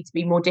likely to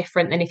be more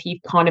different than if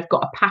you've kind of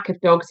got a pack of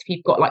dogs. If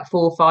you've got like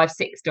 4, 5,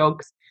 6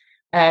 dogs,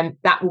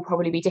 that will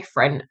probably be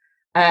different.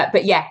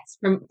 But yes,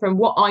 from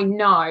what I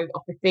know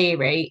of the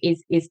theory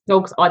is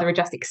dogs either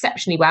adjust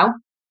exceptionally well,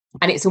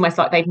 and it's almost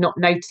like they've not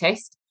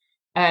noticed,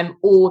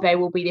 or there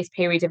will be this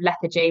period of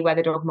lethargy where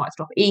the dog might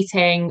stop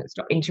eating,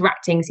 stop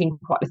interacting, seem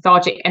quite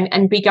lethargic,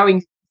 and be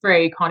going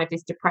through kind of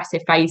this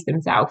depressive phase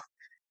themselves.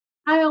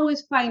 I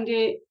always find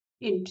it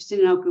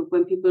interesting in our group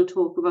when people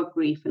talk about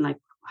grief and like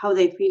how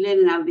they're feeling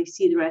and how they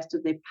see the rest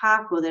of their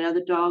pack or their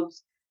other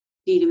dogs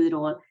dealing with it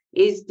all,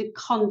 is the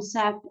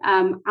concept.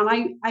 And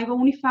I've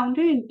only found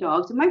it in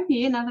dogs. It might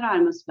be in other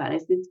animals as well.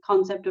 It's this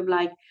concept of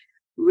like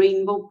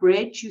rainbow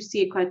bridge. You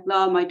see it quite a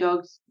lot. My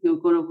dog's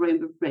going over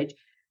rainbow bridge.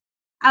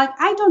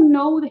 I don't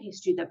know the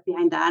history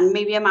behind that, and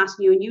maybe I'm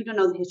asking you, and you don't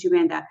know the history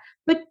behind that.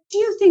 But do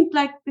you think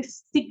like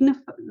this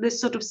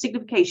sort of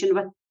signification of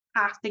a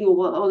passing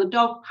over, or the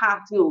dog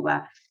passing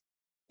over,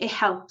 it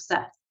helps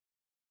us?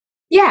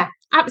 Yeah,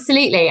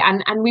 absolutely.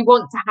 And we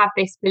want to have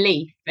this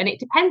belief, and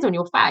it depends on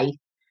your faith.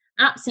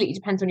 Absolutely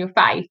depends on your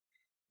faith,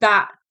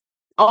 that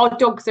our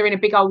dogs are in a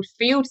big old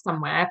field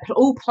somewhere,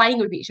 all playing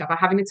with each other,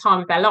 having the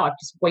time of their life,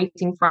 just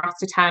waiting for us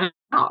to turn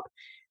up.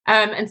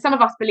 And some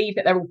of us believe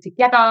that they're all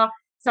together.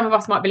 Some of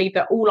us might believe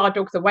that all our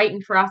dogs are waiting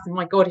for us. And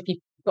my God, if you've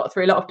got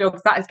through a lot of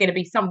dogs, that is going to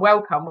be some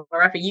welcome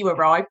wherever you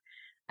arrive.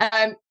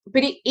 But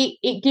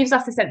it gives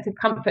us a sense of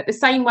comfort. The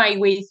same way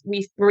with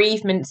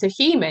bereavements of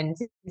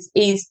humans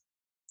is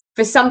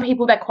for some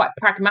people, they're quite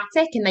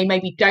pragmatic and they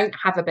maybe don't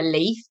have a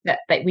belief that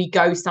we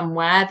go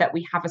somewhere, that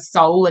we have a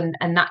soul, and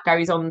that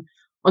goes on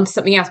to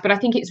something else. But I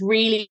think it's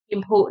really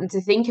important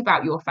to think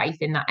about your faith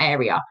in that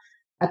area,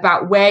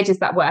 about where does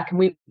that work.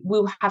 And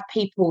we'll have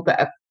people that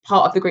are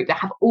part of the group that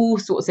have all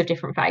sorts of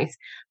different faiths.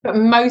 But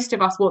most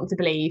of us want to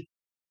believe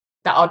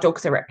that our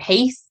dogs are at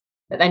peace,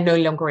 that they're no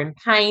longer in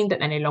pain, that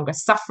they're no longer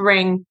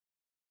suffering,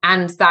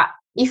 and that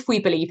if we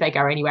believe they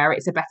go anywhere,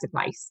 it's a better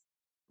place.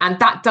 And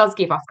that does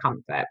give us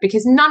comfort,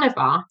 because none of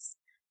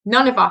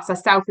us are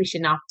selfish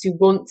enough to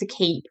want to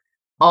keep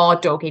our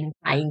dog in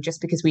pain just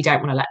because we don't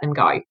want to let them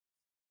go.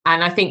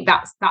 And I think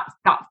that's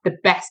the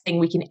best thing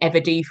we can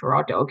ever do for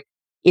our dog,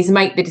 is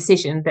make the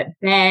decision that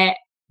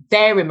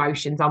their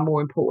emotions are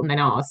more important than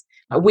ours.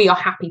 Like, we are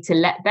happy to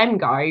let them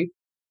go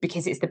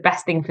because it's the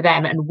best thing for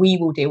them, and we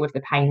will deal with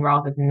the pain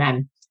rather than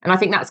them. And I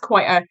think that's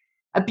quite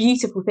a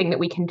beautiful thing that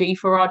we can do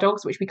for our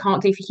dogs, which we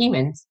can't do for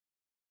humans.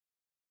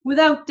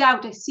 Without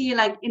doubt, I see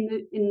like in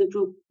the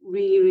group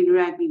really, really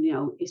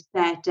regularly, it's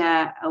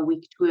better a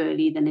week too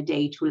early than a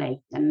day too late.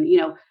 And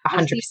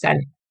 100%.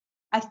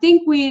 I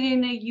think we're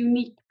in a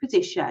unique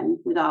position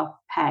with our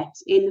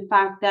pets in the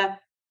fact that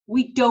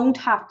we don't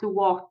have to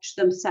watch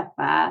them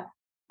suffer,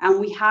 and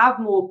we have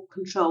more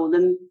control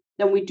than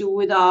we do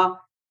with our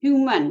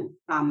human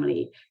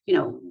family.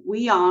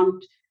 We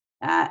aren't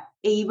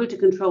able to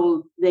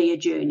control their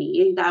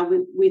journey.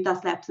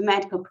 That's left to the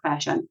medical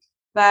profession.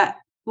 But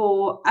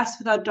for us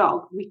with our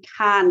dog, we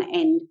can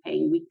end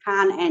pain, we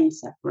can end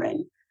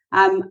suffering.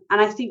 And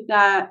I think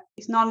that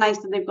it's not nice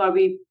that they've got to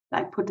be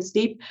like put to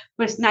sleep,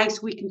 but it's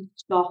nice we can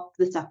stop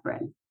the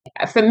suffering.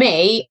 For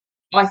me,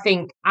 I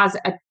think as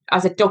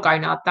a dog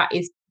owner, that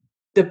is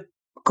the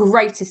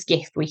greatest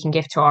gift we can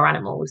give to our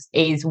animals,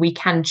 is we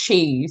can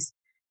choose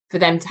for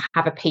them to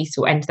have a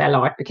peaceful end to their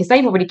life, because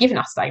they've already given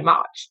us so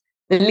much.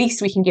 The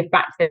least we can give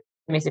back to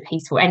them is a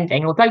peaceful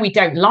ending. Although we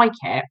don't like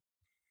it,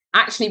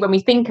 actually, when we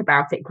think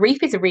about it,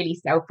 grief is a really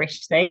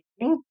selfish thing.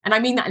 And I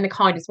mean that in the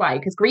kindest way,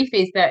 because grief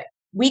is that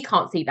we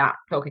can't see that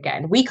dog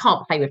again. We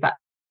can't play with that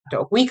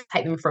dog. We can't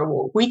take them for a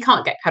walk. We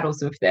can't get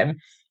cuddles with them.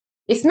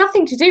 It's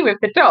nothing to do with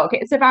the dog.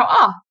 It's about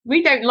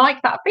we don't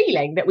like that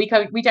feeling that we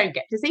don't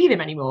get to see them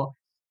anymore.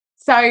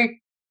 So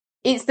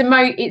it's the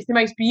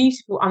most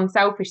beautiful,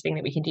 unselfish thing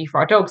that we can do for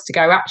our dogs, to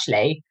go,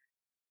 actually,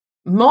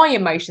 my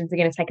emotions are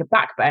going to take a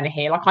back burner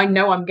here. Like, I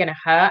know I'm going to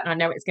hurt, and I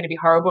know it's going to be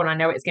horrible, and I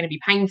know it's going to be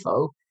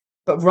painful.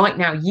 But right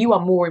now, you are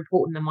more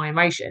important than my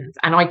emotions,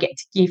 and I get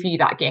to give you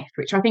that gift,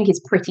 which I think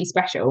is pretty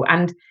special.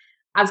 And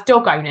as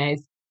dog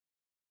owners,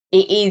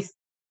 it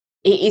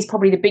is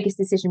probably the biggest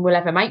decision we'll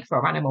ever make for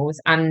our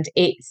animals, and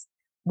it's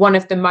one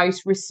of the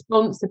most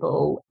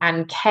responsible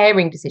and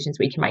caring decisions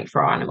we can make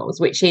for our animals,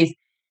 which is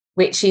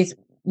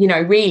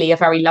really a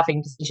very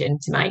loving decision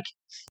to make.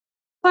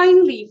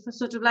 Finally, for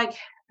sort of like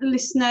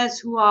listeners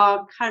who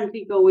are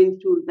currently going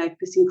through like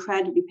this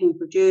incredibly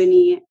painful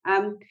journey,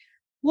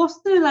 what's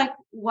the like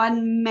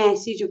one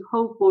message of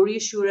hope or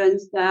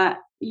reassurance that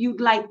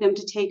you'd like them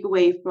to take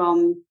away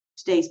from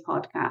today's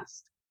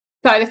podcast?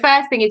 So the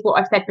first thing is what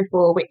I've said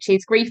before, which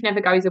is grief never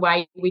goes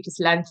away. We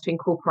just learn to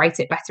incorporate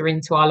it better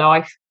into our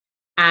life.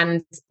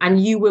 And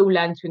you will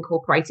learn to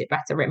incorporate it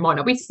better. It might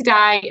not be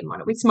today, it might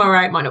not be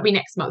tomorrow, it might not be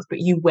next month, but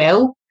you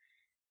will.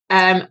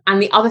 And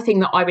the other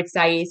thing that I would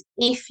say is,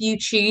 if you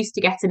choose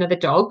to get another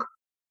dog,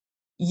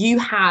 you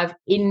have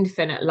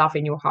infinite love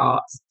in your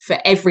heart for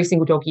every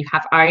single dog you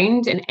have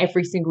owned and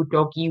every single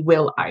dog you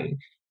will own.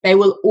 There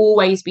will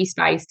always be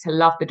space to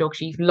love the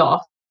dogs you've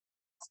lost,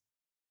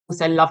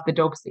 also love the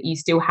dogs that you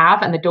still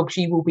have and the dogs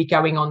you will be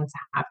going on to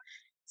have.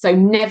 So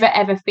never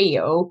ever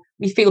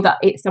we feel that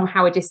it's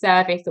somehow a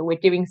disservice or we're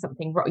doing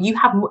something wrong. You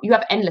have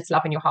endless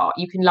love in your heart.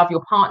 You can love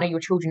your partner, your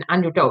children,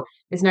 and your dog.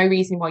 There's no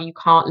reason why you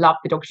can't love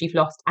the dogs you've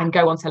lost and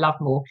go on to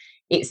love more.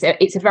 It's a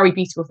very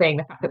beautiful thing,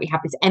 the fact that we have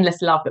this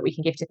endless love that we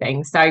can give to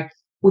things. So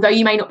although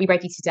you may not be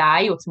ready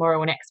today or tomorrow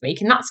or next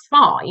week, and that's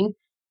fine,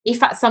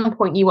 if at some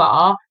point you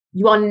are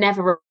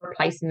never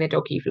replacing the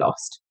dog you've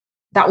lost.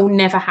 That will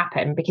never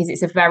happen, because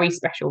it's a very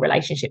special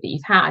relationship that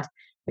you've had.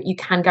 But you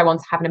can go on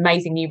to have an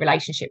amazing new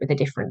relationship with a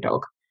different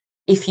dog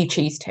if you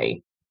choose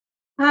to.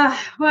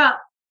 Well,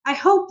 I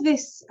hope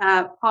this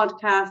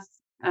podcast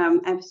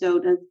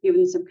episode has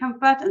given some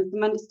comfort and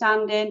some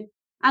understanding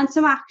and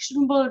some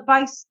actionable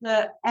advice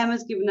that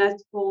Emma's given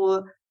us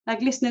for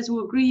listeners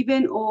who are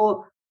grieving,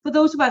 or for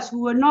those of us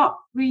who are not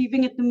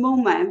grieving at the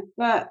moment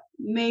but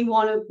may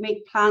want to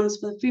make plans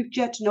for the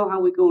future to know how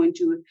we're going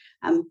to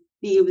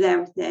deal with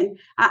everything.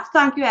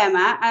 Thank you,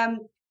 Emma.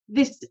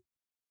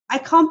 I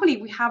can't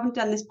believe we haven't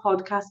done this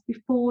podcast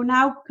before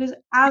now, because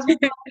as we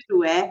go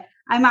through it,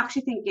 I'm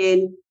actually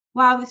thinking,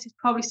 wow, this is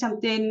probably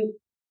something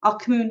our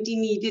community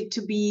needed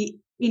to be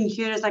in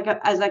here as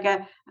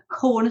a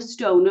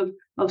cornerstone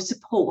of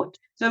support.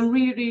 So I'm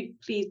really, really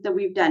pleased that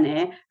we've done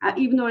it,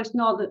 even though it's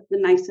not the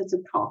nicest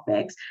of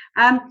topics.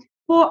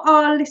 For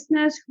our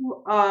listeners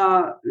who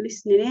are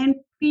listening in,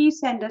 please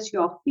send us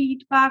your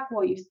feedback,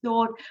 what you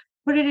thought.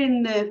 Put it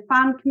in the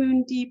fan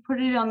community,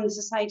 put it on the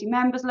Society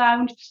Members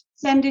Lounge,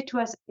 send it to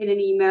us in an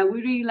email.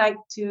 We really like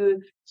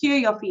to hear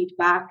your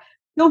feedback.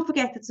 Don't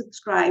forget to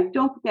subscribe,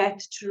 don't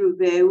forget to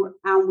review,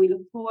 and we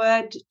look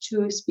forward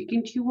to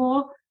speaking to you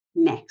all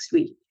next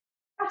week.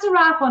 That's a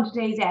wrap on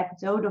today's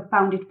episode of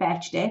Found It,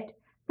 Fetched It.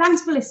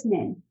 Thanks for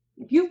listening.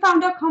 If you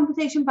found our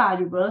conversation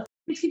valuable,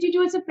 please could you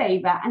do us a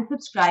favour and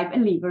subscribe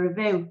and leave a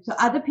review so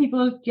other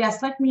people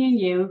just like me and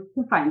you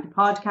can find the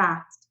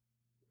podcast.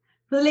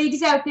 For the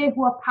ladies out there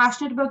who are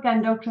passionate about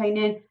gun dog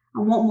training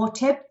and want more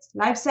tips,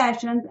 live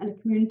sessions, and a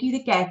community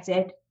that gets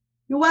it,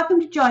 you're welcome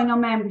to join our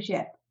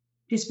membership.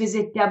 Just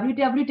visit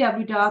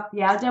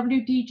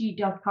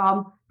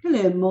www.thelwdg.com to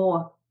learn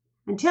more.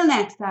 Until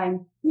next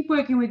time, keep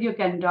working with your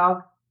gun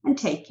dog and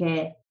take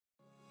care.